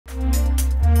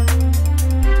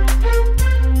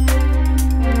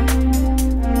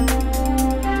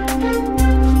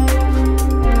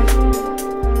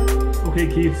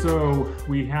Keith, so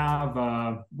we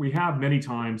have many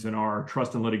times in our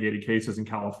trust and litigated cases in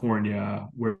California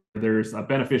where there's a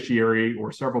beneficiary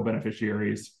or several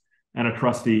beneficiaries and a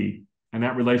trustee, and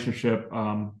that relationship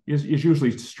is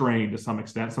usually strained to some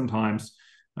extent. Sometimes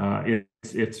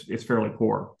it's fairly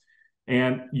poor,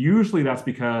 and usually that's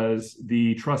because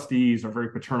the trustees are very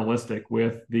paternalistic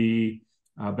with the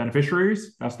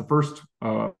beneficiaries. That's the first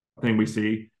thing we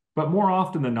see. But more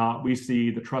often than not, we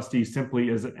see the trustee simply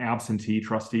as an absentee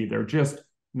trustee. They're just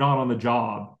not on the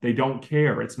job. They don't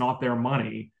care. It's not their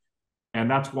money. And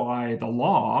that's why the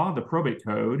law, the probate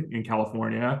code in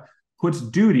California, puts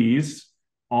duties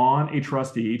on a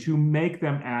trustee to make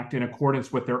them act in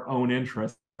accordance with their own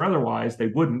interests. Otherwise, they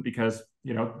wouldn't, because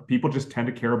people just tend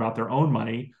to care about their own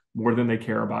money more than they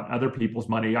care about other people's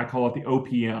money. I call it the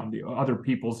OPM, the other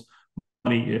people's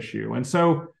money issue. And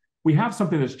so we have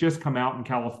something that's just come out in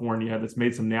California that's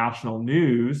made some national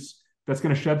news that's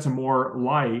going to shed some more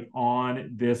light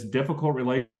on this difficult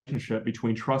relationship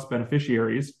between trust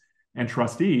beneficiaries and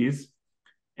trustees,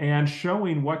 and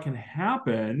showing what can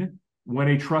happen when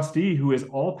a trustee who is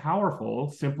all powerful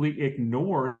simply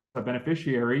ignores a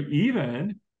beneficiary,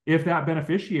 even if that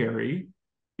beneficiary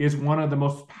is one of the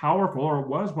most powerful, or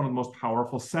was one of the most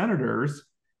powerful senators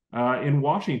in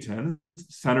Washington,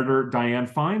 Senator Diane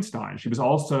Feinstein. She was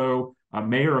also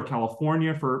mayor of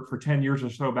California for 10 years or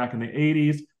so back in the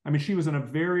 80s. I mean, she was a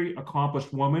very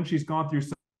accomplished woman. She's gone through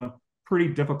some pretty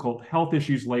difficult health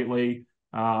issues lately,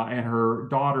 and her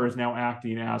daughter is now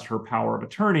acting as her power of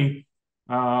attorney.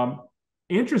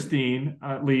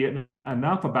 Interestingly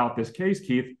enough about this case,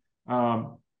 Keith,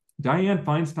 Diane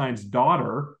Feinstein's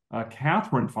daughter,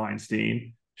 Catherine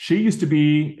Feinstein, she used to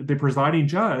be the presiding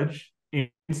judge in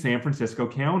San Francisco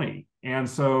County. And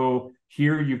so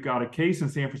here you've got a case in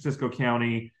San Francisco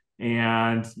County,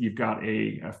 and you've got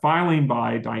a filing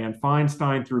by Diane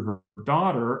Feinstein through her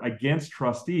daughter against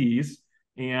trustees.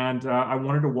 And I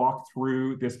wanted to walk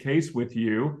through this case with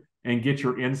you and get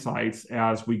your insights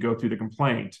as we go through the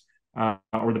complaint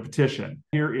or the petition.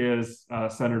 Here is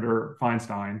Senator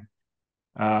Feinstein.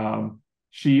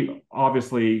 She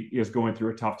obviously is going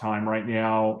through a tough time right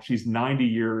now. She's 90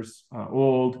 years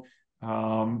old.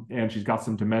 And she's got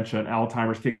some dementia and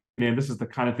Alzheimer's kicking in. This is the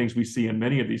kind of things we see in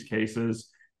many of these cases.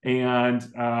 And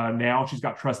now she's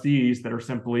got trustees that are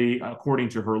simply, according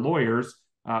to her lawyers,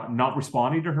 not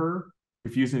responding to her,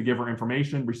 refusing to give her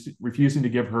information, refusing to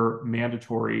give her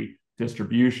mandatory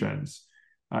distributions.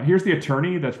 Here's the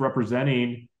attorney that's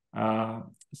representing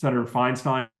Senator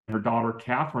Feinstein and her daughter,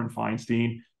 Catherine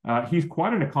Feinstein. He's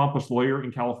quite an accomplished lawyer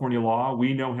in California law.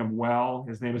 We know him well.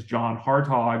 His name is John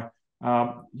Hartog.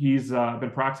 He's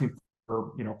been practicing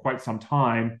for quite some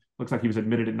time. Looks like he was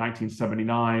admitted in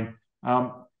 1979.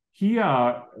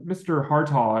 Mr.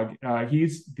 Hartog,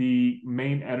 he's the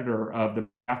main editor of the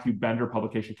Matthew Bender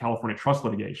publication, California Trust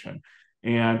Litigation.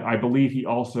 And I believe he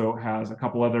also has a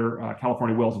couple other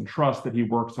California wills and trusts that he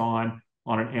works on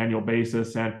an annual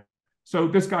basis. And so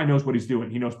this guy knows what he's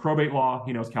doing. He knows probate law.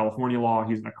 He knows California law.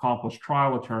 He's an accomplished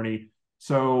trial attorney.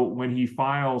 So when he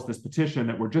files this petition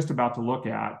that we're just about to look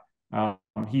at,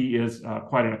 he is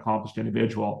quite an accomplished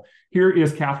individual. Here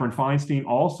is Catherine Feinstein,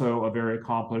 also a very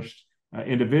accomplished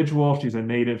individual. She's a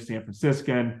native San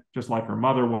Franciscan, just like her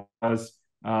mother was.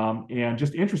 And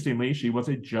just interestingly, she was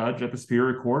a judge at the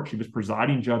Superior Court. She was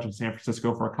presiding judge in San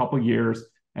Francisco for a couple of years,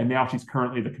 and now she's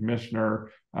currently the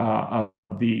commissioner of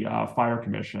the Fire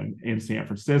Commission in San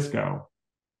Francisco.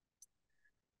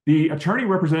 The attorney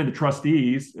representing the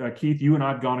trustees, Keith, you and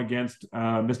I have gone against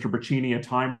Mr. Braccini a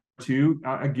time or two.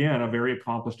 Again, a very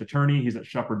accomplished attorney. He's at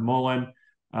Shepherd Mullen,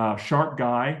 sharp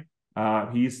guy.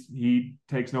 He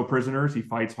takes no prisoners. He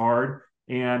fights hard,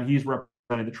 and he's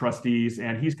representing the trustees.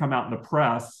 And he's come out in the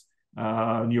press,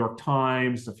 New York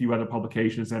Times, a few other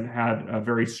publications, and had a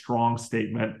very strong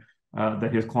statement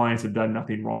that his clients have done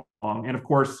nothing wrong. And of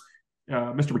course,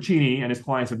 Mr. Braccini and his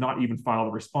clients have not even filed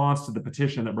a response to the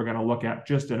petition that we're going to look at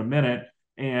just in a minute.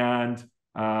 And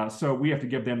so we have to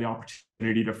give them the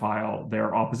opportunity to file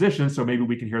their opposition, so maybe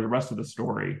we can hear the rest of the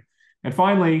story. And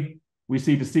finally, we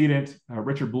see decedent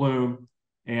Richard Bloom,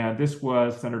 and this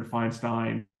was Senator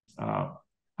Feinstein's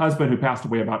husband, who passed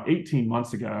away about 18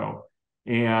 months ago,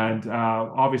 and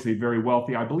obviously very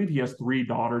wealthy. I believe he has 3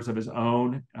 daughters of his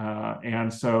own,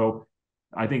 and so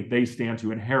I think they stand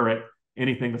to inherit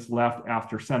anything that's left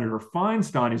after Senator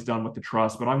Feinstein is done with the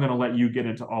trust, but I'm going to let you get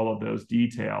into all of those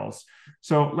details.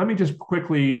 So let me just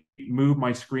quickly move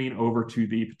my screen over to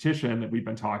the petition that we've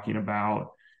been talking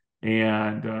about,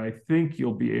 and I think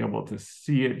you'll be able to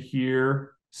see it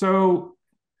here. So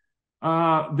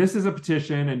this is a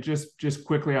petition, and just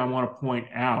quickly, I want to point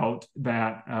out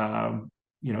that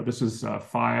this is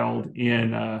filed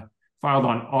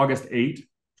on August 8th,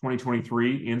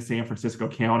 2023 in San Francisco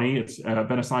County. It's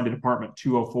been assigned to Department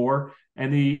 204,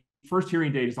 and the first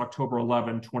hearing date is October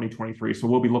 11, 2023. So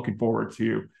we'll be looking forward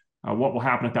to what will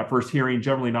happen at that first hearing.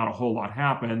 Generally, not a whole lot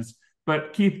happens.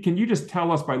 But Keith, can you just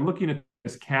tell us, by looking at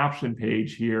this caption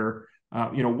page here,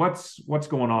 what's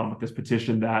going on with this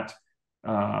petition that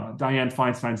Diane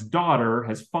Feinstein's daughter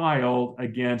has filed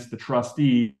against the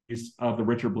trustees of the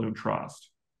Richard Bloom Trust?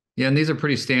 Yeah, and these are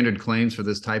pretty standard claims for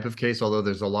this type of case, although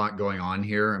there's a lot going on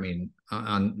here. I mean,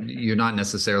 you're not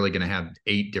necessarily going to have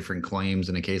 8 different claims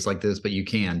in a case like this, but you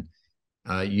can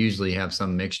usually have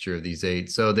some mixture of these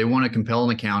 8. So they want to compel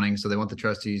an accounting. So they want the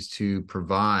trustees to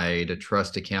provide a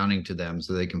trust accounting to them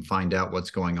so they can find out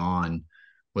what's going on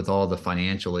with all the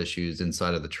financial issues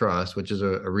inside of the trust, which is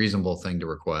a reasonable thing to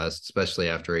request, especially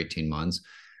after 18 months.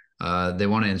 They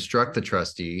want to instruct the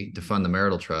trustee to fund the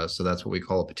marital trust. So that's what we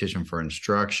call a petition for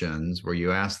instructions, where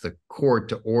you ask the court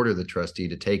to order the trustee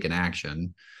to take an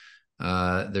action.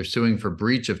 They're suing for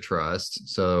breach of trust.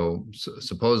 So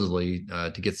supposedly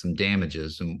to get some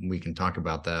damages, and we can talk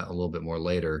about that a little bit more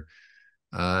later.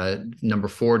 Number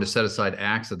 4, to set aside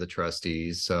acts of the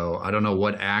trustees. So I don't know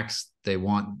what acts they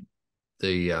want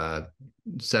the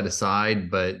set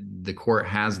aside, but the court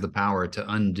has the power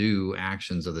to undo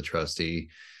actions of the trustee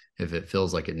if it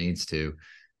feels like it needs to.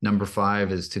 Number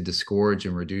 5 is to disgorge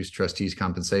and reduce trustees'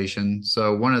 compensation.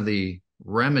 So one of the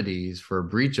remedies for a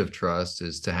breach of trust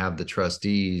is to have the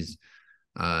trustees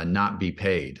not be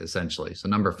paid, essentially. So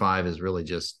number 5 is really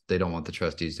just they don't want the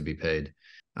trustees to be paid.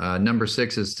 Number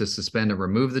 6 is to suspend and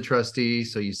remove the trustee.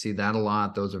 So you see that a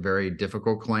lot. Those are very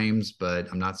difficult claims, but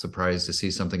I'm not surprised to see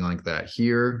something like that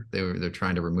here. They're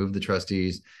trying to remove the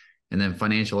trustees. And then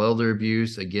financial elder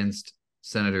abuse against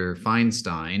Senator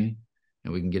Feinstein,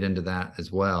 and we can get into that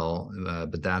as well.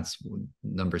 But that's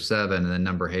number 7. And then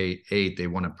number 8, they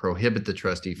want to prohibit the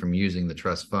trustee from using the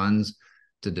trust funds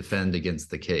to defend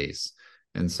against the case.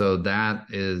 And so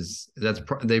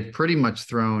they've pretty much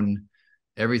thrown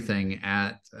everything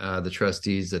at the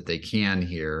trustees that they can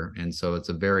here. And so it's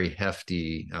a very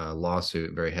hefty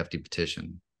lawsuit, very hefty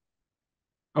petition.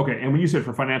 Okay. And when you said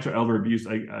for financial elder abuse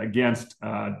against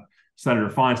Senator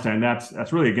Feinstein,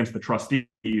 that's really against the trustees.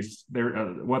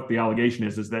 What the allegation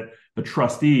is that the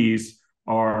trustees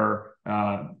are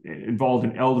involved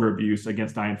in elder abuse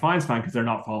against Diane Feinstein because they're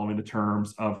not following the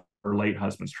terms of her late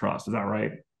husband's trust. Is that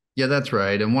right? Yeah, that's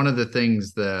right. And one of the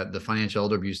things that the financial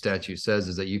elder abuse statute says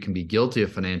is that you can be guilty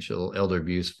of financial elder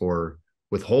abuse for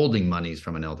withholding monies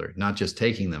from an elder, not just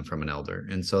taking them from an elder.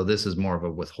 And so this is more of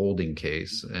a withholding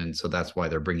case. And so that's why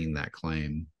they're bringing that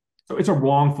claim. So it's a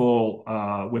wrongful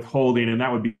withholding, and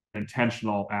that would be an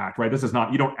intentional act, right? This is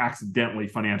not, you don't accidentally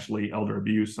financially elder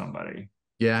abuse somebody.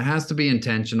 Yeah, it has to be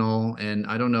intentional. And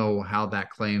I don't know how that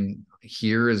claim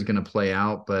here is going to play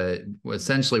out, but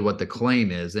essentially what the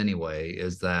claim is anyway,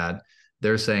 is that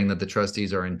they're saying that the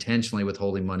trustees are intentionally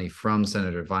withholding money from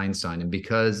Senator Feinstein. And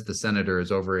because the senator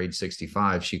is over age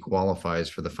 65, she qualifies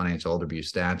for the financial elder abuse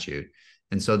statute.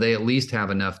 And so they at least have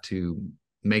enough to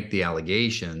make the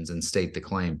allegations and state the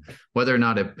claim. Whether or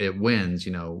not it wins,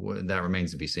 that remains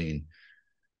to be seen.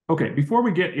 Okay, before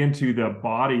we get into the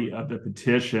body of the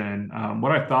petition,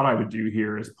 what I thought I would do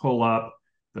here is pull up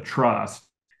the trust.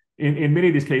 In many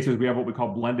of these cases, we have what we call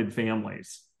blended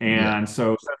families. And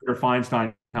so Senator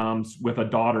Feinstein comes with a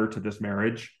daughter to this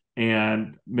marriage,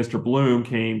 and Mr. Bloom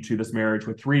came to this marriage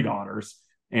with 3 daughters.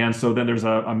 And so then there's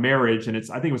a marriage, and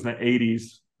I think it was in the 80s,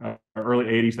 early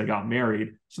 80s, they got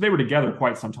married. So they were together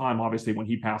quite some time, obviously, when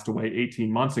he passed away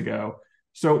 18 months ago.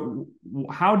 So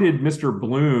how did Mr.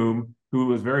 Bloom, who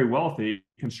was very wealthy,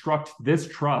 construct this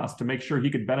trust to make sure he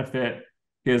could benefit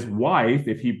his wife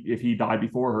if he died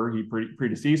before her, he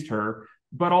predeceased her,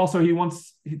 but also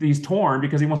he's torn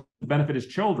because he wants to benefit his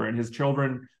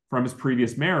children from his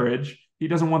previous marriage. He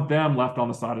doesn't want them left on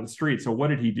the side of the street. So what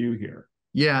did he do here?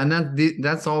 Yeah, and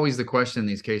that's always the question in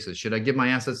these cases. Should I give my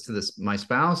assets to my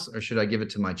spouse, or should I give it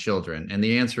to my children? And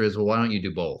the answer is, well, why don't you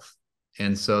do both?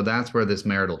 And so that's where this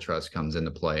marital trust comes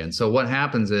into play. And so what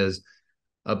happens is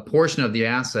a portion of the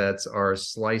assets are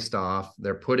sliced off,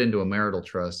 they're put into a marital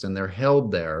trust, and they're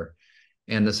held there.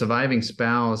 And the surviving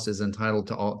spouse is entitled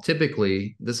to all,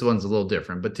 typically, this one's a little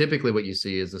different, but typically what you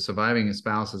see is the surviving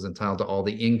spouse is entitled to all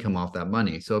the income off that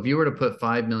money. So if you were to put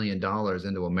 $5 million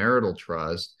into a marital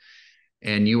trust,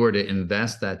 and you were to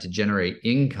invest that to generate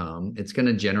income, it's going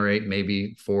to generate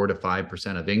maybe 4 to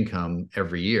 5% of income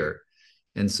every year.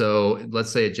 And so let's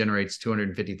say it generates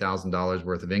 $250,000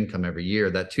 worth of income every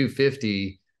year. That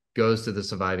 $250,000 goes to the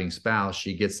surviving spouse.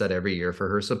 She gets that every year for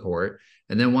her support.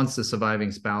 And then once the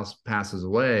surviving spouse passes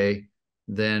away,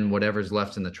 then whatever's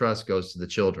left in the trust goes to the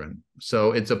children.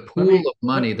 So it's a pool of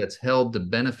money that's held to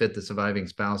benefit the surviving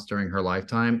spouse during her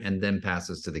lifetime and then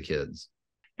passes to the kids.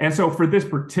 And so for this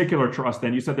particular trust,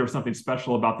 then you said there was something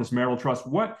special about this marital trust.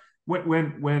 When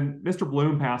Mr.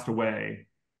 Bloom passed away,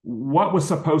 what was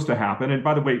supposed to happen? And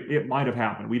by the way, it might have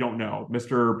happened. We don't know.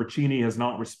 Mr. Braccini has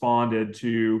not responded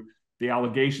to the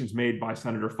allegations made by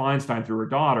Senator Feinstein through her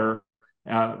daughter.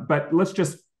 But let's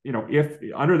just, if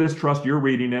under this trust, you're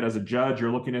reading it as a judge,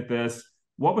 you're looking at this,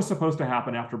 what was supposed to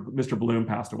happen after Mr. Bloom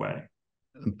passed away?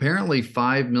 Apparently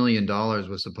 $5 million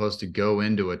was supposed to go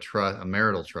into a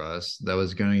marital trust that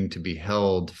was going to be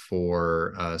held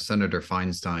for Senator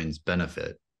Feinstein's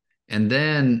benefit. And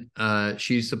then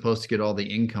she's supposed to get all the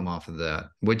income off of that,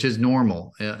 which is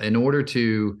normal.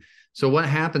 So what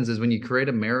happens is when you create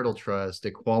a marital trust,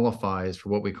 it qualifies for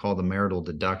what we call the marital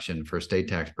deduction for estate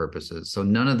tax purposes. So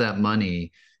none of that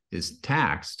money is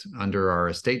taxed under our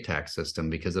estate tax system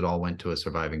because it all went to a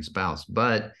surviving spouse.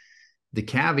 But the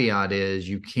caveat is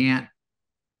you can't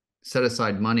set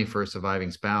aside money for a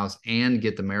surviving spouse and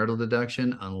get the marital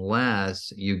deduction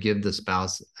unless you give the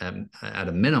spouse at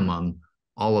a minimum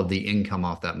all of the income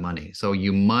off that money. So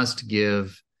you must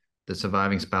give the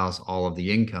surviving spouse all of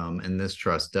the income, and this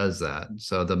trust does that.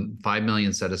 So the $5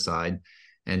 million set aside,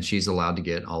 and she's allowed to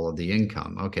get all of the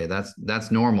income. Okay,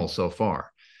 that's normal so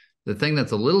far. The thing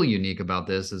that's a little unique about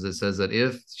this is it says that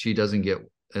if she doesn't get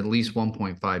at least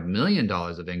 $1.5 million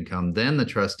of income, then the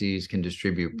trustees can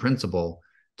distribute principal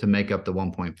to make up the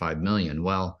 $1.5 million.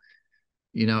 Well,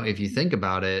 if you think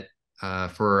about it,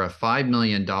 for a $5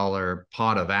 million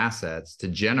pot of assets to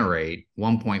generate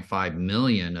 $1.5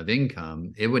 million of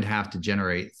income, it would have to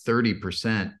generate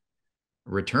 30%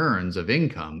 returns of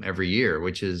income every year,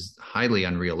 which is highly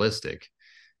unrealistic.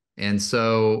 And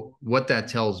so what that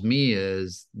tells me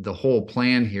is the whole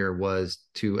plan here was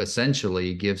to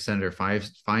essentially give Senator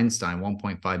Feinstein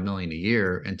 $1.5 million a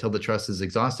year until the trust is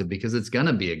exhausted, because it's going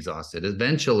to be exhausted.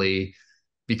 Eventually,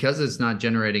 because it's not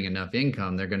generating enough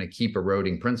income, they're going to keep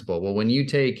eroding principal. Well,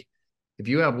 if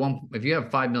you have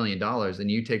 $5 million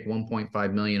and you take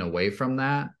 $1.5 million away from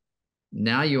that,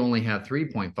 now you only have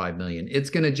 $3.5 million. It's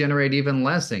going to generate even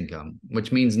less income,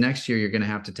 which means next year you're going to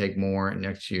have to take more, and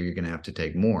next year you're going to have to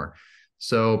take more.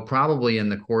 So probably in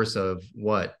the course of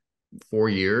 4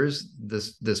 years,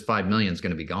 this $5 million is going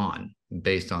to be gone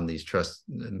based on these trust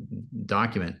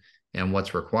document and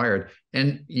what's required.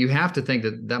 And you have to think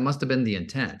that must have been the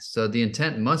intent. So the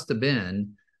intent must have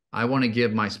been, I want to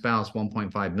give my spouse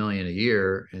 $1.5 million a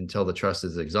year until the trust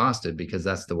is exhausted, because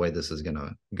that's the way this is going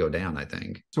to go down, I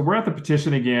think. So we're at the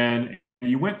petition again.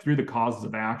 You went through the causes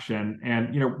of action,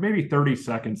 and maybe 30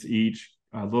 seconds each,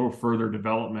 a little further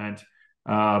development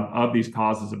of these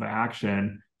causes of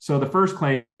action. So the first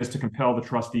claim is to compel the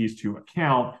trustees to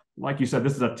account. Like you said,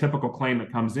 this is a typical claim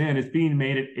that comes in. It's being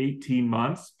made at 18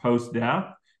 months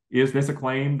post-death. Is this a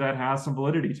claim that has some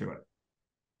validity to it?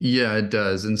 Yeah, it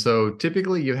does. And so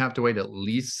typically you have to wait at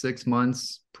least 6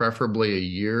 months, preferably a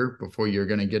year, before you're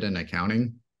going to get an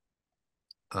accounting.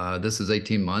 This is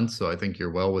 18 months, so I think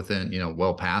you're well within,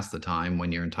 well past the time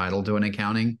when you're entitled to an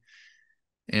accounting.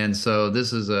 And so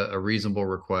this is a reasonable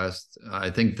request. I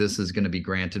think this is going to be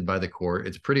granted by the court.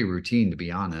 It's pretty routine, to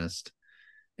be honest.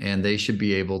 And they should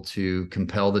be able to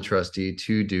compel the trustee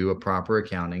to do a proper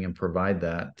accounting and provide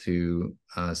that to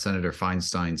Senator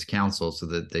Feinstein's counsel so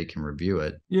that they can review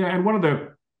it. Yeah, and one of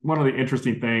the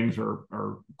interesting things or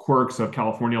quirks of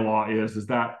California law is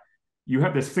that you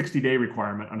have this 60-day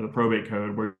requirement under the probate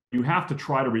code where you have to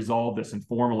try to resolve this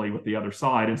informally with the other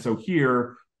side. And so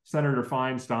here, Senator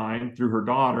Feinstein, through her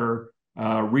daughter,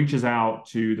 reaches out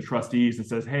to the trustees and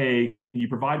says, hey, can you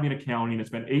provide me an accounting? It's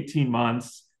been 18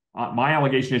 months. My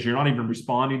allegation is you're not even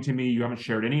responding to me. You haven't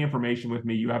shared any information with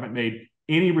me. You haven't made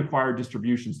any required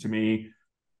distributions to me.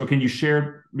 So can you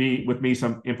share with me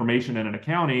some information in an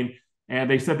accounting? And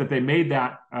they said that they made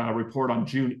that report on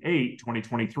June 8,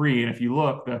 2023. And if you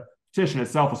look, the petition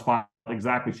itself was filed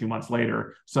exactly 2 months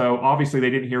later. So obviously they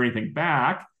didn't hear anything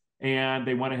back. And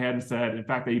they went ahead and said, in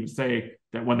fact, they even say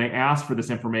that when they asked for this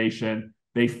information,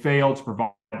 they failed to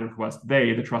provide the request.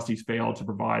 The trustees, failed to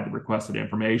provide the requested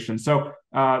information. So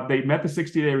they met the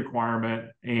 60-day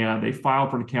requirement and they filed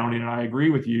for an accounting. And I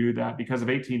agree with you that because of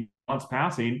 18 months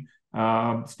passing,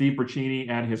 Steve Braccini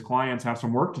and his clients have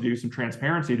some work to do, some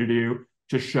transparency to do,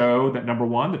 to show that, number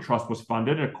one, the trust was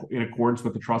funded in accordance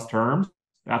with the trust terms.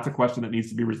 That's a question that needs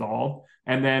to be resolved.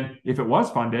 And then if it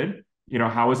was funded,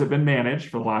 how has it been managed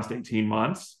for the last 18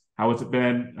 months? How has it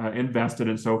been invested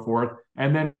and so forth?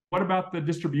 And then what about the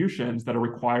distributions that are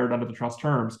required under the trust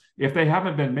terms? If they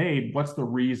haven't been made, what's the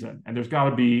reason? And there's got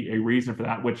to be a reason for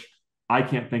that, which I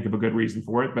can't think of a good reason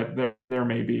for it, but there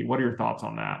may be. What are your thoughts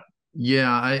on that?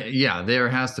 Yeah, there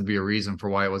has to be a reason for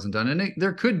why it wasn't done. And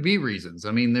there could be reasons.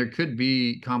 I mean, there could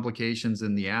be complications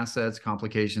in the assets,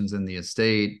 complications in the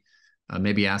estate.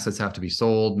 Maybe assets have to be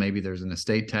sold. Maybe there's an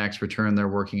estate tax return they're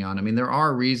working on. I mean, there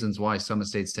are reasons why some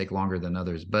estates take longer than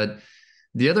others. But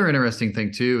the other interesting thing,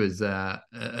 too, is that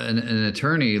an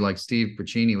attorney like Steve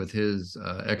Puccini, with his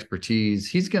expertise,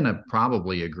 he's going to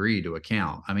probably agree to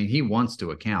account. I mean, he wants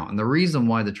to account. And the reason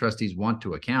why the trustees want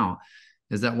to account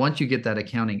is that once you get that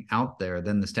accounting out there,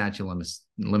 then the statute of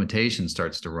limitations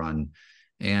starts to run.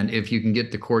 And if you can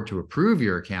get the court to approve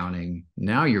your accounting,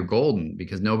 now you're golden,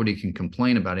 because nobody can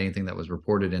complain about anything that was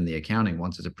reported in the accounting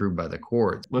once it's approved by the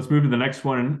court. Let's move to the next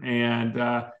one.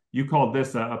 And you called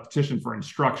this a petition for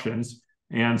instructions.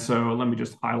 And so let me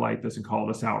just highlight this and call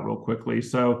this out real quickly.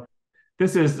 So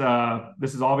this is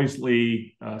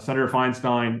obviously Senator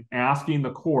Feinstein asking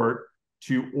the court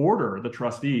to order the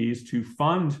trustees to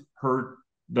fund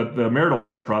the marital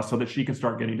trust so that she can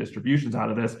start getting distributions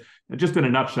out of this. Just in a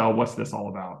nutshell, what's this all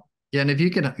about? Yeah, and if you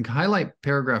could highlight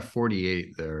paragraph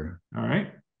 48 there. All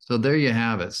right. So there you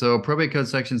have it. So Probate Code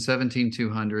Section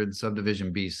 17200,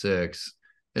 subdivision B6,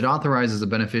 it authorizes a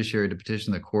beneficiary to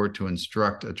petition the court to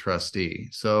instruct a trustee.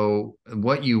 So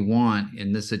what you want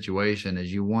in this situation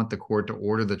is you want the court to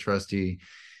order the trustee,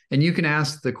 and you can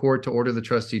ask the court to order the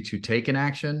trustee to take an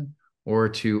action or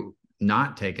to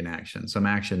not take an action, some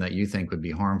action that you think would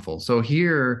be harmful. So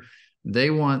here,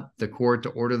 they want the court to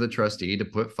order the trustee to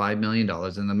put $5 million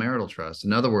in the marital trust.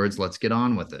 In other words, let's get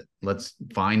on with it. Let's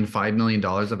find $5 million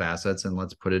of assets and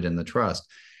let's put it in the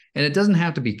trust. And it doesn't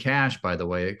have to be cash, by the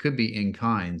way. It could be in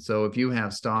kind. So if you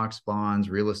have stocks, bonds,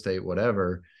 real estate,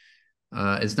 whatever,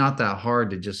 it's not that hard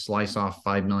to just slice off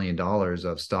 $5 million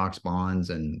of stocks,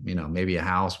 bonds, and maybe a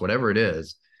house, whatever it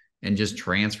is, and just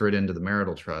transfer it into the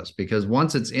marital trust. Because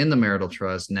once it's in the marital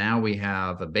trust, now we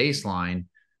have a baseline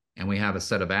and we have a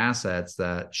set of assets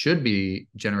that should be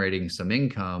generating some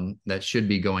income that should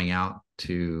be going out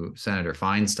to Senator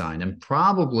Feinstein. And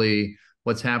probably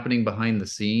what's happening behind the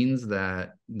scenes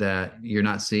that you're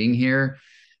not seeing here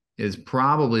is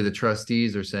probably the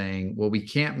trustees are saying, well, we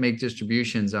can't make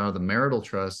distributions out of the marital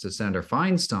trust to Senator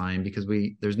Feinstein because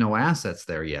there's no assets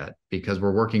there yet, because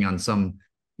we're working on some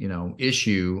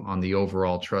issue on the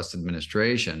overall trust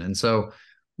administration. And so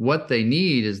what they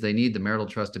need is the marital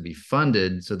trust to be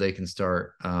funded so they can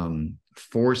start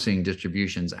forcing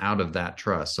distributions out of that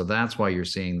trust. So that's why you're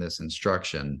seeing this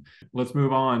instruction. Let's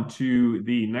move on to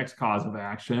the next cause of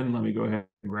action. Let me go ahead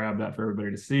and grab that for everybody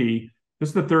to see. This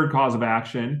is the third cause of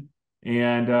action.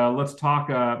 And let's talk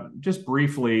just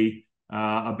briefly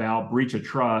about breach of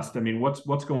trust. I mean,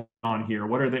 what's going on here?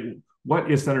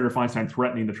 What is Senator Feinstein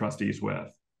threatening the trustees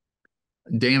with?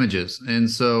 Damages. And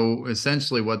so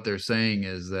essentially what they're saying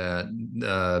is that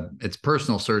it's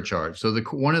personal surcharge. So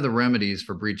one of the remedies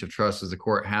for breach of trust is the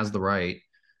court has the right,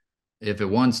 if it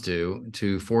wants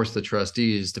to force the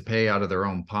trustees to pay out of their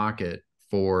own pocket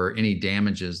for any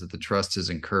damages that the trust has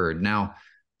incurred. Now,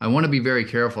 I want to be very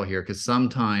careful here, because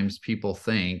sometimes people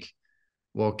think,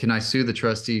 well, can I sue the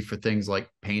trustee for things like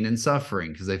pain and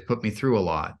suffering because they've put me through a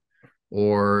lot?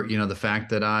 Or, the fact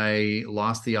that I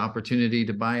lost the opportunity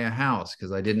to buy a house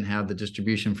because I didn't have the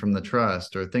distribution from the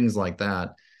trust, or things like that.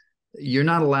 You're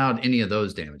not allowed any of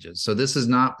those damages. So this is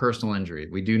not personal injury.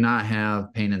 We do not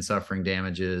have pain and suffering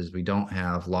damages. We don't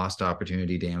have lost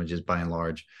opportunity damages by and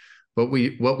large. But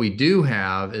what we do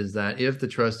have is that if the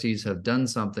trustees have done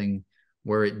something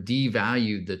where it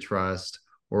devalued the trust,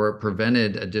 or it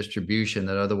prevented a distribution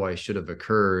that otherwise should have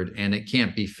occurred, and it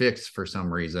can't be fixed for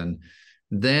some reason,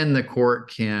 then the court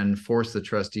can force the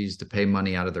trustees to pay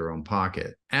money out of their own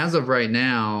pocket. As of right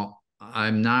now,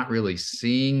 I'm not really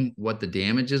seeing what the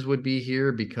damages would be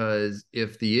here, because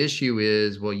if the issue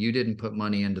is, well, you didn't put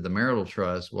money into the marital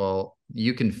trust, well,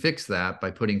 you can fix that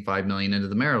by putting $5 million into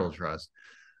the marital trust.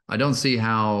 I don't see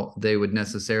how they would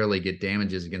necessarily get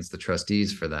damages against the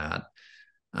trustees for that.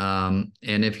 And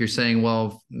if you're saying,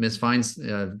 well,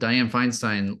 Diane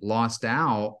Feinstein lost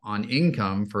out on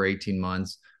income for 18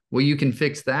 months, well, you can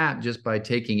fix that just by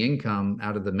taking income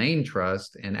out of the main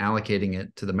trust and allocating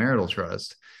it to the marital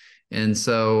trust. And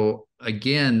so,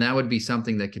 again, that would be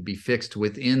something that could be fixed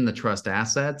within the trust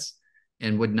assets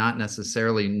and would not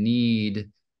necessarily need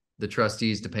the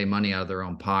trustees to pay money out of their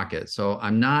own pocket. So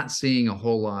I'm not seeing a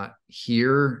whole lot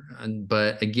here.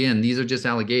 But again, these are just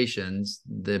allegations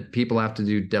that people have to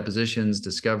do depositions,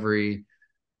 discovery,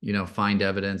 find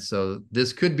evidence. So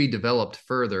this could be developed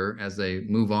further as they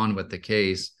move on with the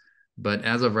case. But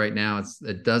as of right now,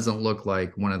 it doesn't look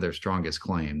like one of their strongest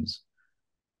claims.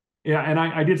 Yeah, and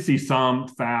I did see some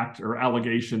fact or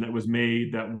allegation that was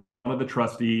made that of the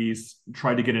trustees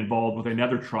tried to get involved with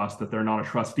another trust that they're not a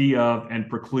trustee of and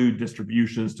preclude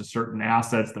distributions to certain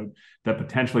assets that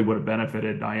potentially would have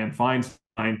benefited Diane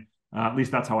Feinstein. At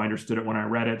least that's how I understood it when I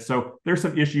read it. So there's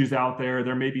some issues out there.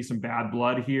 There may be some bad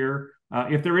blood here.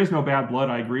 If there is no bad blood,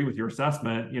 I agree with your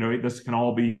assessment. This can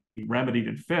all be remedied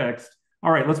and fixed.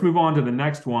 All right, let's move on to the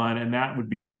next one, and that would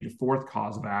be the fourth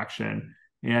cause of action.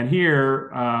 And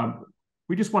here,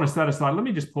 we just want to set aside. Let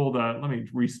me re-pull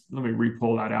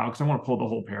that out because I want to pull the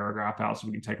whole paragraph out so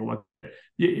we can take a look.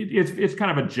 It's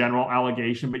kind of a general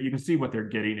allegation, but you can see what they're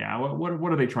getting at.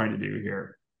 What are they trying to do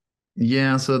here?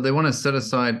 Yeah, so they want to set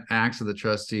aside acts of the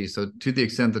trustee. So to the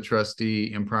extent the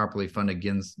trustee improperly funded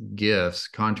gifts,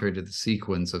 contrary to the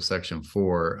sequence of Section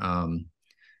 4,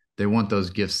 they want those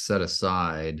gifts set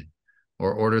aside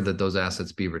or order that those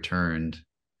assets be returned.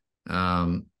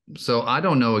 So I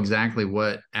don't know exactly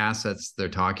what assets they're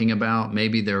talking about.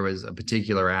 Maybe there was a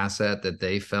particular asset that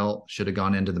they felt should have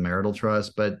gone into the marital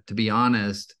trust. But to be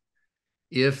honest,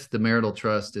 if the marital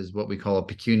trust is what we call a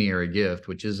pecuniary gift,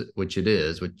 which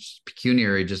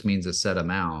pecuniary just means a set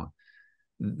amount,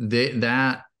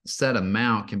 that set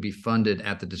amount can be funded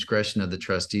at the discretion of the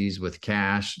trustees with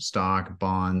cash, stock,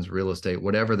 bonds, real estate,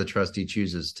 whatever the trustee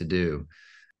chooses to do.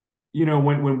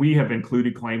 When we have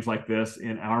included claims like this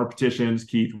in our petitions,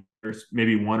 Keith, there's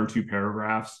maybe one or two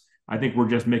paragraphs. I think we're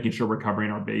just making sure we're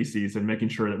covering our bases and making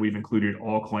sure that we've included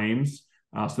all claims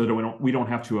so that we don't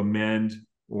have to amend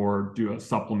or do a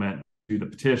supplement to the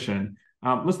petition.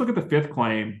 Let's look at the fifth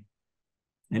claim.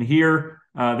 And here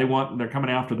they're coming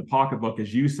after the pocketbook,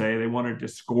 as you say. They want to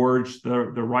disgorge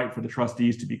the right for the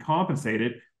trustees to be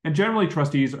compensated. And generally,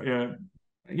 trustees,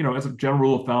 as a general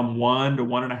rule of thumb, 1 to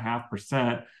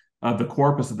 1.5% of the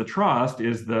corpus of the trust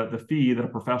is the fee that a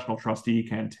professional trustee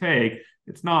can take.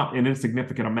 It's not an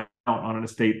insignificant amount on an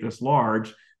estate this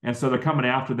large. And so they're coming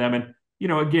after them. And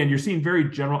again, you're seeing very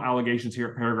general allegations here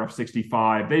at paragraph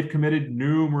 65. They've committed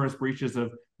numerous breaches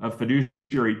of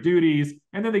fiduciary duties,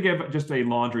 and then they give just a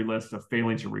laundry list of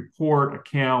failing to report,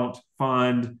 account,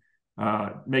 fund,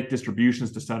 make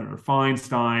distributions to Senator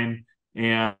Feinstein,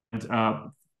 and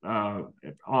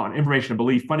on information and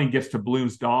belief, funding gifts to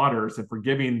Bloom's daughters and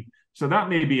forgiving. So that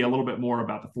may be a little bit more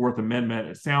about the Fourth Amendment.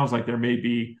 It sounds like there may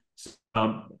be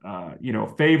some,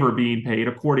 favor being paid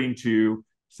according to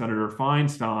Senator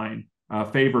Feinstein.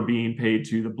 Favor being paid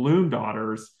to the Bloom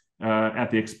daughters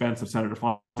at the expense of Senator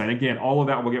Feinstein. Again, all of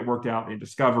that will get worked out in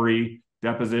discovery,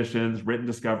 depositions, written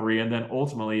discovery, and then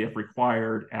ultimately, if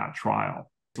required, at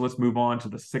trial. So let's move on to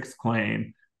the sixth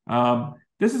claim.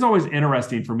 This is always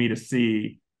interesting for me to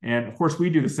see. And of course,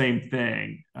 we do the same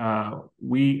thing.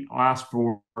 We ask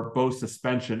for both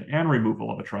suspension and removal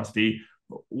of a trustee.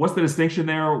 What's the distinction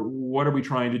there? What are we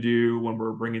trying to do when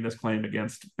we're bringing this claim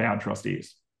against bad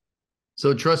trustees?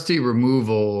 So trustee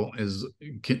removal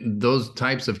those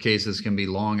types of cases can be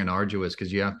long and arduous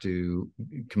because you have to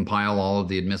compile all of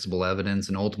the admissible evidence,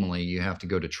 and ultimately you have to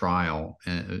go to trial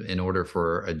in order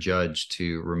for a judge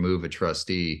to remove a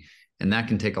trustee. And that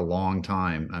can take a long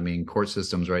time. I mean, court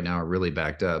systems right now are really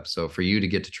backed up. So for you to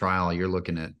get to trial, you're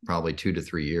looking at probably 2 to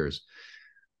 3 years.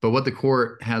 But what the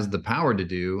court has the power to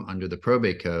do under the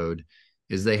probate code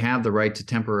is they have the right to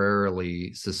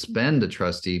temporarily suspend a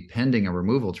trustee pending a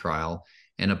removal trial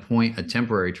and appoint a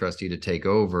temporary trustee to take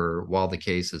over while the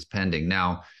case is pending.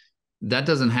 Now, that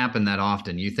doesn't happen that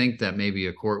often. You think that maybe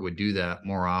a court would do that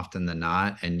more often than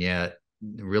not, and yet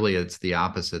really it's the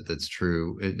opposite that's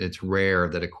true. It's rare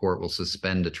that a court will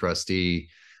suspend a trustee.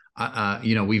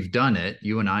 We've done it.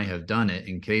 You and I have done it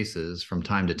in cases from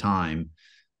time to time.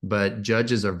 But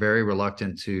judges are very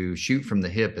reluctant to shoot from the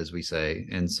hip, as we say.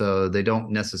 And so they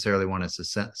don't necessarily want to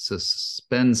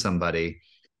suspend somebody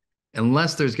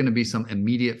unless there's going to be some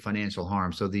immediate financial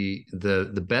harm. So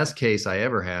the best case I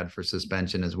ever had for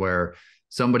suspension is where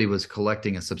somebody was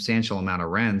collecting a substantial amount of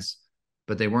rents,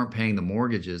 but they weren't paying the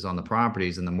mortgages on the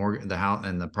properties, and the house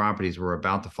and the properties were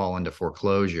about to fall into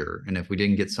foreclosure. And if we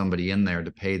didn't get somebody in there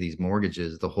to pay these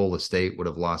mortgages, the whole estate would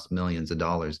have lost millions of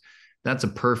dollars. That's a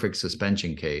perfect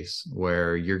suspension case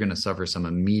where you're going to suffer some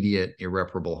immediate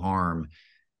irreparable harm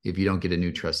if you don't get a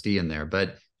new trustee in there.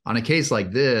 But on a case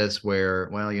like this, where,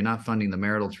 well, you're not funding the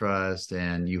marital trust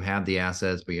and you have the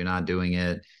assets, but you're not doing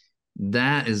it,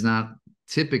 that is not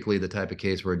typically the type of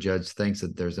case where a judge thinks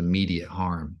that there's immediate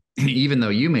harm. Even though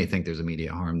you may think there's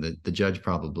immediate harm, that the judge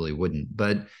probably wouldn't.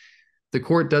 But the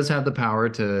court does have the power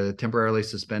to temporarily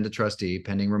suspend a trustee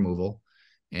pending removal,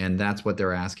 and that's what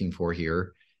they're asking for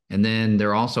here. And then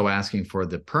they're also asking for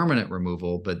the permanent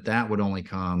removal, but that would only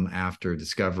come after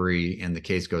discovery and the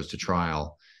case goes to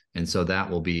trial. And so that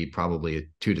will be probably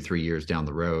 2 to 3 years down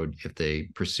the road if they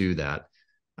pursue that.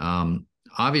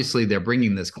 obviously they're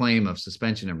bringing this claim of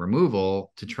suspension and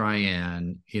removal to try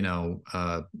and,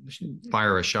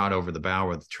 fire a shot over the bow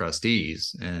with the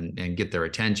trustees and get their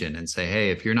attention and say,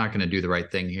 hey, if you're not going to do the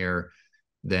right thing here,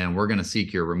 then we're going to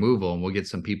seek your removal, and we'll get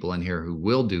some people in here who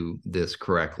will do this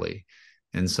correctly.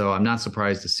 And so I'm not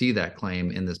surprised to see that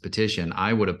claim in this petition.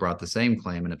 I would have brought the same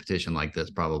claim in a petition like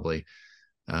this probably.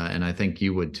 And I think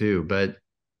you would too, but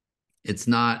it's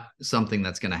not something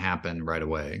that's going to happen right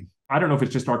away. I don't know if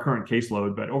it's just our current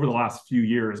caseload, but over the last few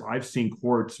years, I've seen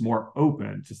courts more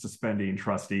open to suspending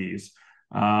trustees.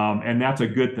 And that's a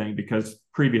good thing, because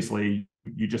previously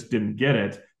you just didn't get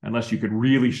it unless you could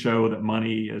really show that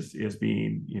money is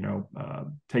being,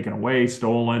 taken away,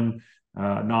 stolen,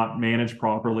 not managed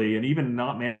properly, and even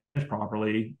not managed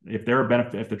properly. If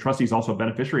if the trustee is also a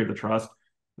beneficiary of the trust,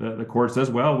 the court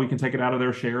says, well, we can take it out of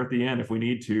their share at the end if we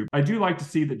need to. I do like to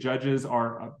see that judges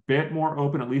are a bit more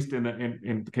open, at least in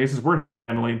the cases we're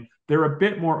handling. They're a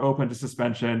bit more open to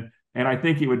suspension, and I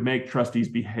think it would make trustees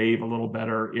behave a little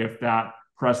better if that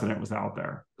precedent was out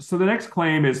there. So the next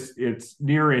claim it's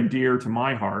near and dear to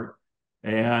my heart,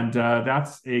 and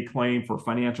that's a claim for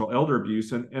financial elder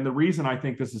abuse. And the reason I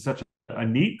think this is such a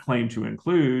neat claim to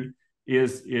include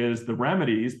is the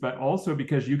remedies, but also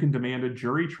because you can demand a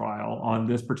jury trial on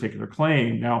this particular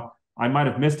claim. Now, I might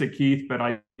have missed it, Keith, but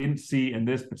I didn't see in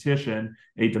this petition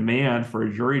a demand for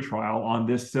a jury trial on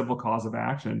this civil cause of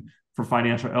action for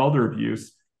financial elder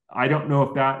abuse. I don't know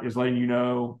if that is letting you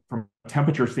know from a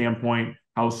temperature standpoint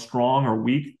how strong or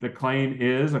weak the claim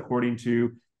is, according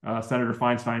to Senator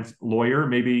Feinstein's lawyer.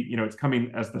 Maybe, it's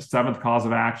coming as the seventh cause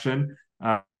of action,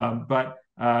 but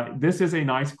this is a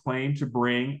nice claim to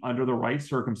bring under the right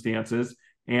circumstances.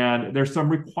 And there's some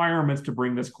requirements to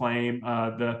bring this claim.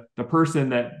 The person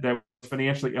that was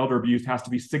financially elder abused has to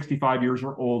be 65 years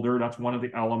or older. That's one of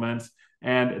the elements.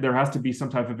 And there has to be some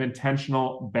type of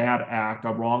intentional bad act,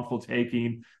 a wrongful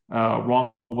taking,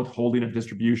 wrongful withholding of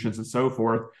distributions, and so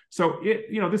forth. So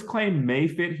this claim may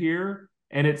fit here.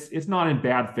 And it's not in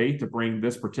bad faith to bring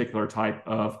this particular type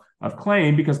of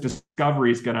claim, because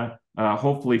discovery is going to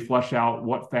hopefully flesh out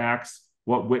what facts,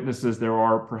 what witnesses there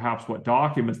are, perhaps what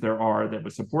documents there are that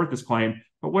would support this claim.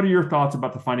 But what are your thoughts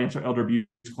about the financial elder abuse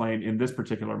claim in this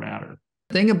particular matter?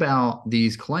 The thing about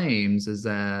these claims is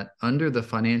that under the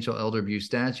financial elder abuse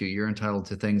statute, you're entitled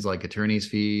to things like attorney's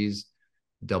fees,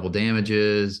 double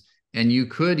damages, and you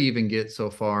could even get so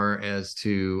far as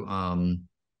to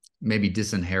maybe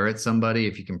disinherit somebody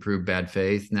if you can prove bad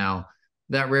faith. Now,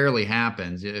 that rarely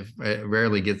happens. It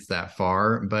rarely gets that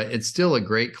far, but it's still a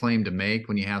great claim to make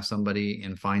when you have somebody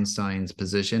in Feinstein's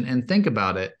position. And think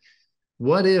about it.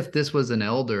 What if this was an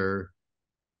elder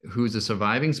who's a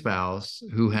surviving spouse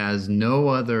who has no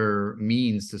other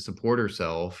means to support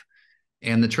herself,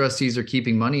 and the trustees are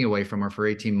keeping money away from her for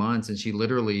 18 months, and she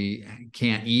literally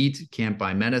can't eat, can't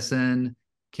buy medicine,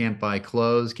 can't buy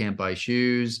clothes, can't buy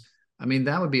shoes? I mean,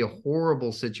 that would be a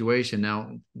horrible situation.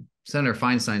 Now, Senator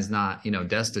Feinstein's not,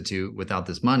 destitute without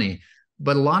this money,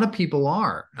 but a lot of people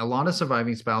are. A lot of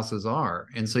surviving spouses are.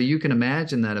 And so you can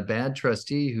imagine that a bad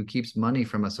trustee who keeps money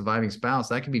from a surviving spouse,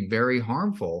 that can be very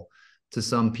harmful to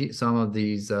some of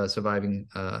these surviving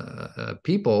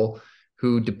people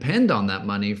who depend on that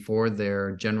money for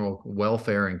their general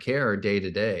welfare and care day to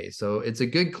day. So it's a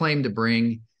good claim to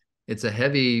bring. It's a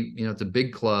heavy, it's a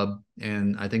big club,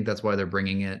 and I think that's why they're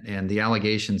bringing it. And the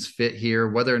allegations fit here.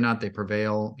 Whether or not they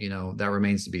prevail, that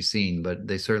remains to be seen, but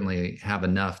they certainly have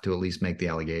enough to at least make the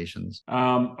allegations.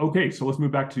 Okay, so let's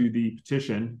move back to the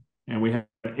petition, and we have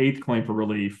an eighth claim for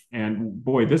relief. And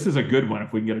boy, this is a good one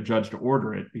if we can get a judge to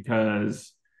order it,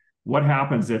 because what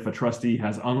happens if a trustee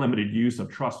has unlimited use of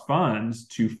trust funds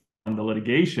to fund the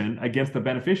litigation against the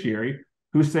beneficiary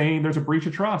who's saying there's a breach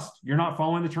of trust? You're not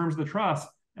following the terms of the trust.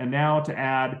 And now, to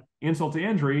add insult to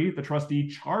injury, the trustee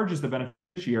charges the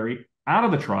beneficiary out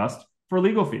of the trust for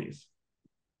legal fees.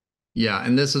 Yeah,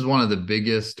 and this is one of the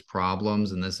biggest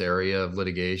problems in this area of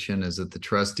litigation, is that the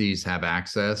trustees have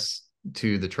access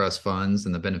to the trust funds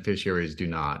and the beneficiaries do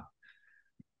not.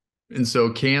 And so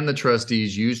can the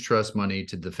trustees use trust money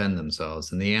to defend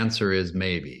themselves? And the answer is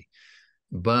maybe.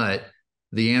 But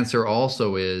the answer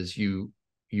also is you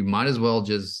might as well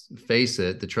just face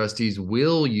it. The trustees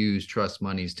will use trust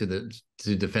monies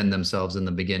to defend themselves in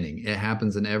the beginning. It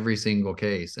happens in every single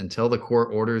case. Until the court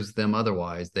orders them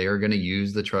otherwise, they are going to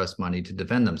use the trust money to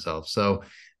defend themselves. So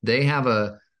they have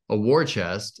a war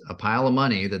chest, a pile of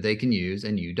money that they can use,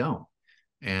 and you don't.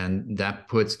 And that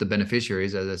puts the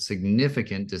beneficiaries at a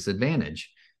significant disadvantage.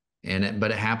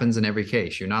 But it happens in every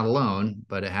case. You're not alone,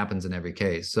 but it happens in every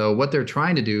case. So what they're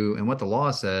trying to do, and what the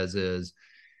law says, is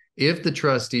If the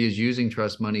trustee is using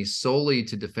trust money solely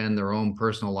to defend their own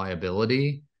personal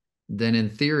liability, then in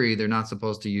theory, they're not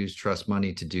supposed to use trust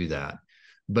money to do that.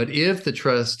 But if the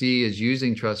trustee is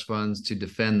using trust funds to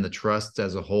defend the trust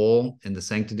as a whole and the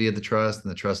sanctity of the trust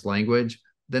and the trust language,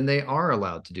 then they are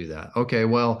allowed to do that. Okay,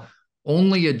 well,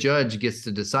 only a judge gets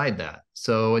to decide that.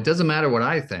 So it doesn't matter what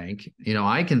I think.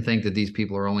 I can think that these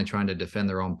people are only trying to defend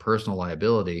their own personal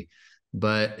liability,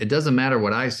 but it doesn't matter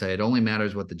what I say. It only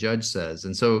matters what the judge says.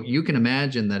 And so you can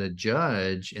imagine that a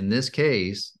judge in this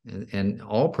case, and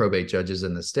all probate judges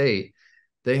in the state,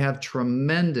 they have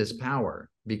tremendous power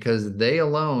because they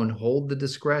alone hold the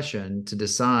discretion to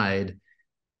decide,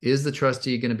 is the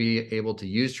trustee going to be able to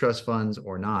use trust funds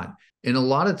or not? And a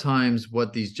lot of times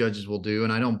what these judges will do,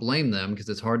 and I don't blame them because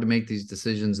it's hard to make these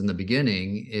decisions in the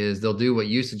beginning, is they'll do what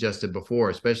you suggested before,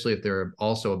 especially if they're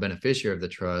also a beneficiary of the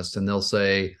trust. And they'll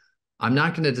say, I'm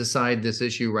not going to decide this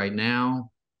issue right now.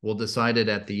 We'll decide it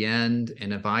at the end.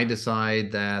 And if I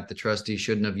decide that the trustee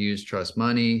shouldn't have used trust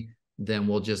money, then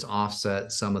we'll just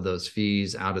offset some of those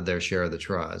fees out of their share of the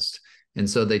trust. And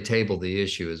so they table the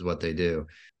issue is what they do.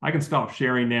 I can stop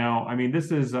sharing now. I mean,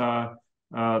 this is the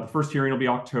first hearing will be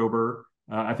October.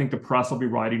 I think the press will be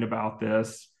writing about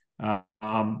this.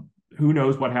 Who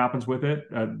knows what happens with it?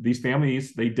 These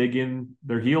families, they dig in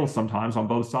their heels sometimes on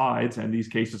both sides, and these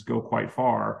cases go quite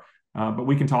far. But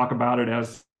we can talk about it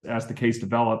as the case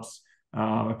develops.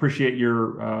 Appreciate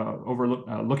your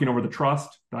looking over the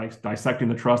trust, dissecting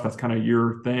the trust. That's kind of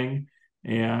your thing.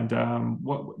 And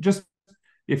just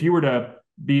if you were to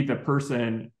be the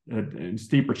person in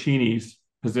Steve Braccini's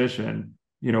position,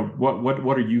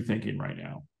 what are you thinking right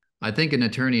now? I think an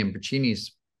attorney in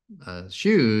Braccini's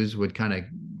shoes would kind of,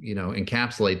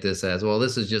 encapsulate this as, well,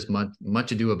 this is just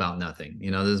much ado about nothing.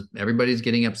 Everybody's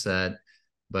getting upset.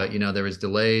 But, there was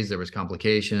delays, there was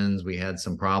complications. We had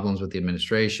some problems with the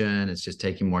administration. It's just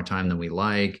taking more time than we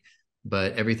like,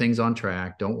 but everything's on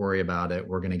track. Don't worry about it.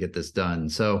 We're going to get this done.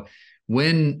 So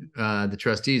when the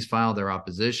trustees file their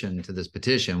opposition to this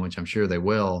petition, which I'm sure they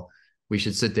will, we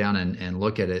should sit down and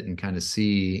look at it and kind of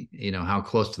see, how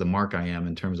close to the mark I am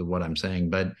in terms of what I'm saying.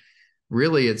 But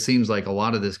really, it seems like a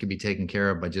lot of this could be taken care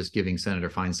of by just giving Senator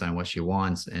Feinstein what she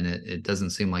wants. And it doesn't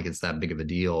seem like it's that big of a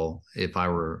deal if I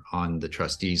were on the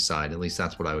trustees' side. At least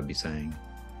that's what I would be saying.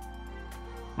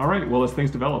 All right. Well, as things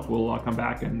develop, we'll come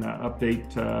back and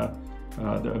update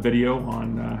the video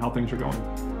on how things are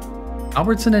going.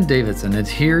 Albertson and Davidson is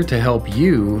here to help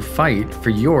you fight for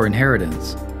your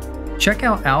inheritance. Check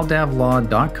out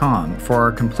aldavlaw.com for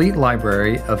our complete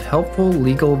library of helpful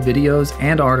legal videos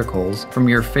and articles from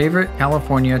your favorite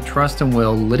California trust and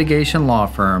will litigation law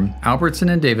firm, Albertson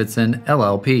and Davidson,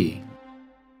 LLP.